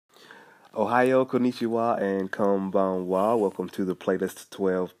Ohio, konnichiwa, and konbanwa. Welcome to the Playlist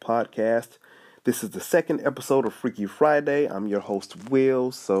 12 podcast. This is the second episode of Freaky Friday. I'm your host,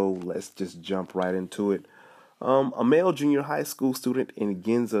 Will, so let's just jump right into it. A male junior high school student in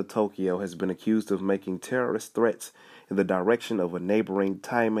Ginza, Tokyo, has been accused of making terrorist threats in the direction of a neighboring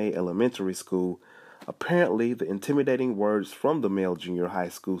Taimei elementary school. Apparently, the intimidating words from the male junior high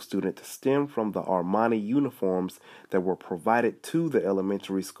school student stem from the Armani uniforms that were provided to the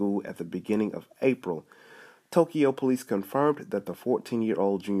elementary school at the beginning of April. Tokyo police confirmed that the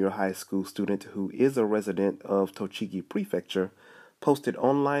 14-year-old junior high school student, who is a resident of Tochigi Prefecture, posted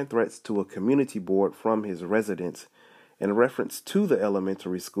online threats to a community board from his residence. In reference to the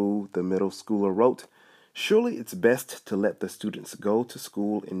elementary school, the middle schooler wrote, "Surely it's best to let the students go to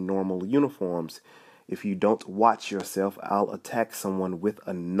school in normal uniforms. If you don't watch yourself, I'll attack someone with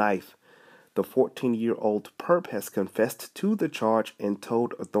a knife." The 14-year-old perp has confessed to the charge and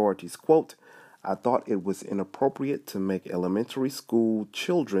told authorities, quote, "I thought it was inappropriate to make elementary school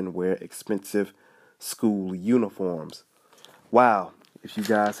children wear expensive school uniforms." Wow. If you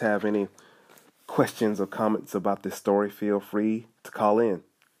guys have any questions or comments about this story, feel free to call in.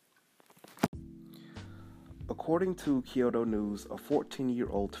 According to Kyodo News, a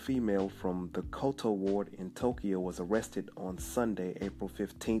 14-year-old female from the Koto ward in Tokyo was arrested on Sunday, April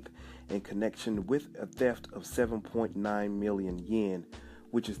 15th, in connection with a theft of 7.9 million yen,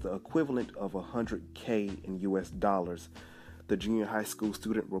 which is the equivalent of $100K in US dollars. The junior high school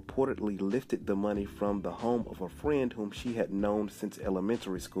student reportedly lifted the money from the home of a friend whom she had known since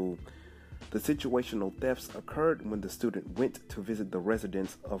elementary school. The situational thefts occurred when the student went to visit the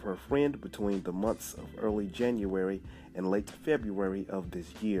residence of her friend between the months of early January and late February of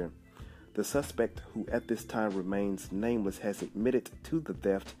this year. The suspect, who at this time remains nameless, has admitted to the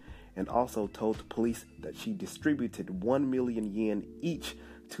theft and also told police that she distributed 1 million yen each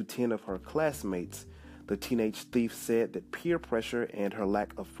to 10 of her classmates. The teenage thief said that peer pressure and her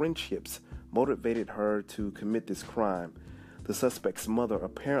lack of friendships motivated her to commit this crime. The suspect's mother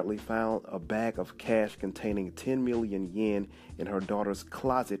apparently found a bag of cash containing 10 million yen in her daughter's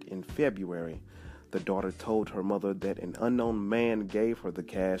closet in February. The daughter told her mother that an unknown man gave her the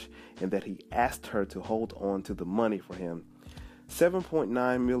cash and that he asked her to hold on to the money for him.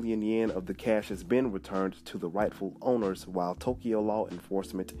 7.9 million yen of the cash has been returned to the rightful owners, while Tokyo law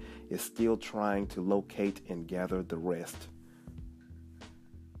enforcement is still trying to locate and gather the rest.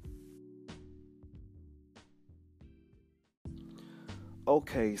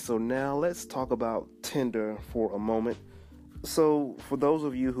 Okay, so now let's talk about Tinder for a moment. So, for those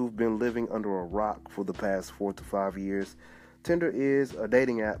of you who've been living under a rock for the past 4 to 5 years, Tinder is a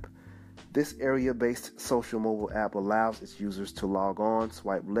dating app. This area-based social mobile app allows its users to log on,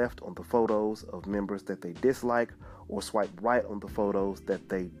 swipe left on the photos of members that they dislike, or swipe right on the photos that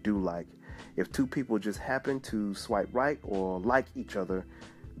they do like. If two people just happen to swipe right or like each other,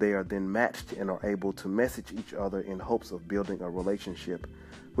 they are then matched and are able to message each other in hopes of building a relationship.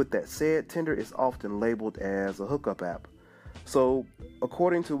 With that said, Tinder is often labeled as a hookup app. So,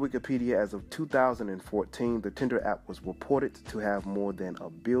 according to Wikipedia, as of 2014, the Tinder app was reported to have more than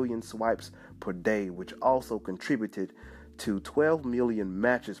 1 billion swipes per day, which also contributed to 12 million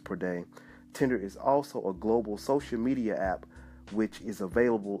matches per day. Tinder is also a global social media app, which is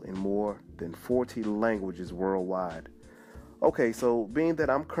available in more than 40 languages worldwide. Okay, so being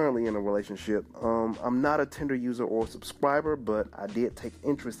that I'm currently in a relationship, I'm not a Tinder user or subscriber, but I did take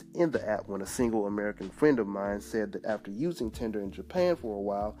interest in the app when a single American friend of mine said that after using Tinder in Japan for a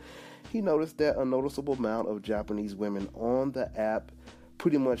while, he noticed that a noticeable amount of Japanese women on the app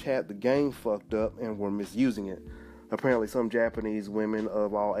pretty much had the game fucked up and were misusing it. Apparently, some Japanese women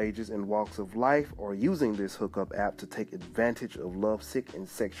of all ages and walks of life are using this hookup app to take advantage of lovesick and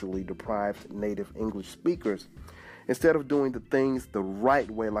sexually deprived native English speakers. Instead of doing the things the right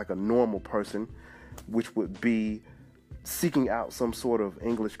way like a normal person, which would be seeking out some sort of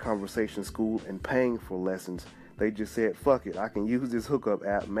English conversation school and paying for lessons, they just said, fuck it, I can use this hookup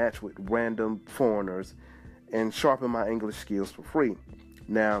app, match with random foreigners, and sharpen my English skills for free.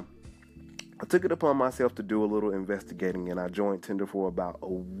 Now, I took it upon myself to do a little investigating, and I joined Tinder for about a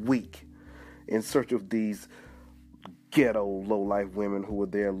week in search of these ghetto, low-life women who were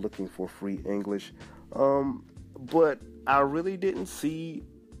there looking for free English. But I really didn't see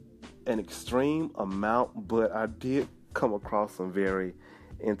an extreme amount, but I did come across some very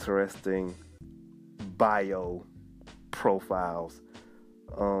interesting bio profiles.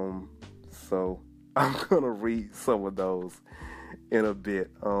 So I'm going to read some of those in a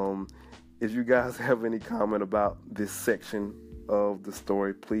bit. If you guys have any comment about this section of the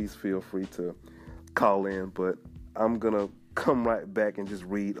story, please feel free to call in, but I'm going to come right back and just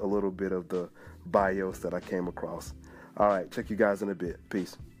read a little bit of the bios that I came across. All right, check you guys in a bit.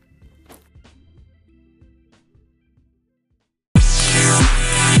 Peace.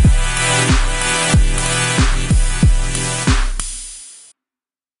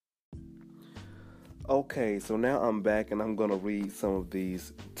 Okay, so now I'm back and I'm gonna read some of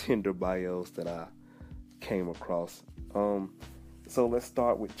these Tinder bios that I came across. So let's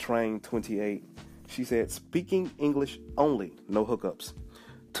start with Train28. She said, speaking English only, no hookups.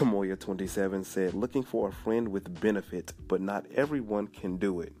 Tamoya27 said, looking for a friend with benefit, but not everyone can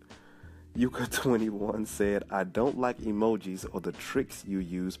do it. Yuka21 said, I don't like emojis or the tricks you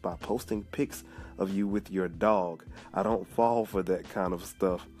use by posting pics of you with your dog. I don't fall for that kind of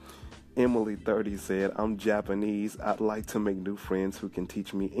stuff. Emily30 said, I'm Japanese. I'd like to make new friends who can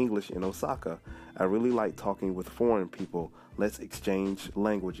teach me English in Osaka. I really like talking with foreign people. Let's exchange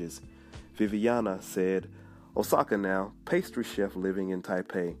languages. Viviana said, Osaka now, pastry chef living in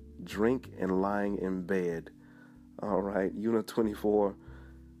Taipei, drink and lying in bed. All right, Una24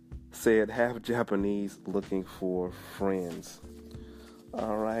 said, half Japanese, looking for friends.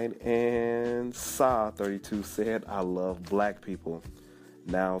 All right, and Sa32 said, I love black people.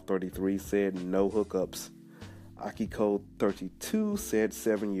 Now 33 said, no hookups. Akiko32 said,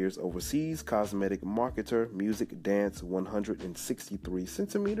 7 years overseas, cosmetic marketer, music, dance, 163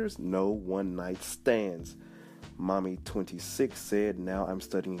 centimeters, no one-night stands. Mommy26 said, now I'm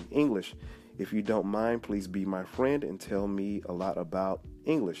studying English. If you don't mind, please be my friend and tell me a lot about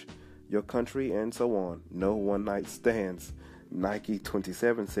English, your country, and so on. No one-night stands.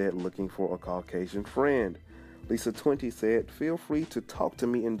 Nike27 said, looking for a Caucasian friend. Lisa20 said, feel free to talk to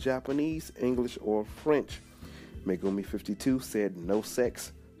me in Japanese, English, or French. Megumi52 said, no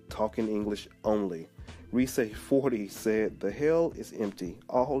sex, talking English only. Rise40 said, the hell is empty.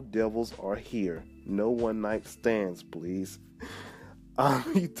 All devils are here. No one-night stands, please.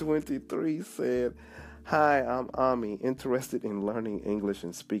 Ami23 said, hi, I'm Ami, interested in learning English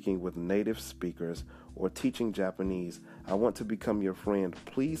and speaking with native speakers or teaching Japanese. I want to become your friend.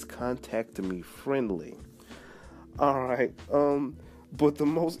 Please contact me friendly. All right, but the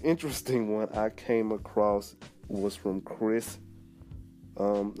most interesting one I came across was from Chris,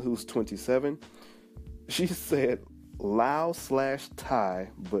 who's 27. She said, Lao/Thai,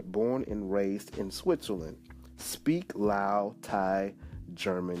 but born and raised in Switzerland. Speak Lao, Thai,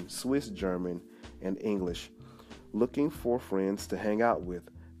 German, Swiss German, and English. Looking for friends to hang out with.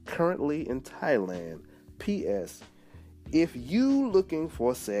 Currently in Thailand. P.S. If you looking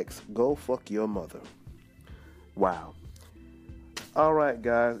for sex, go fuck your mother. Wow. All right,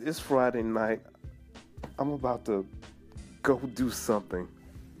 guys, it's Friday night. I'm about to go do something.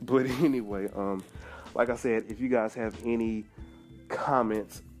 But anyway, like I said, if you guys have any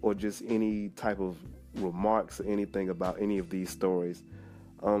comments or just any type of remarks or anything about any of these stories,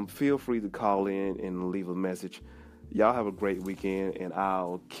 feel free to call in and leave a message. Y'all have a great weekend, and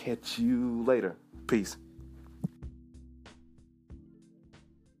I'll catch you later. Peace.